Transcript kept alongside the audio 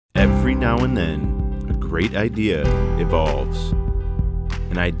every now and then, a great idea evolves.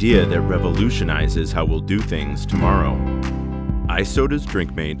 An idea that revolutionizes how we'll do things tomorrow. iSoda's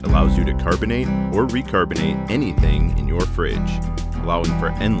DrinkMate allows you to carbonate or recarbonate anything in your fridge, allowing for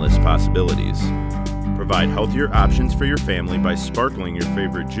endless possibilities. Provide healthier options for your family by sparkling your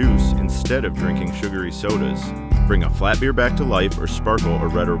favorite juice instead of drinking sugary sodas. Bring a flat beer back to life or sparkle a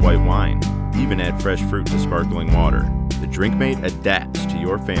red or white wine. Even add fresh fruit to sparkling water. The DrinkMate adapts to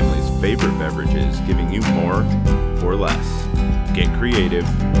your family's favorite beverages, giving you more for less. Get creative,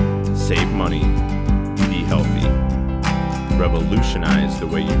 save money, be healthy. Revolutionize the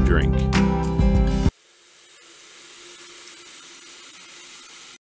way you drink.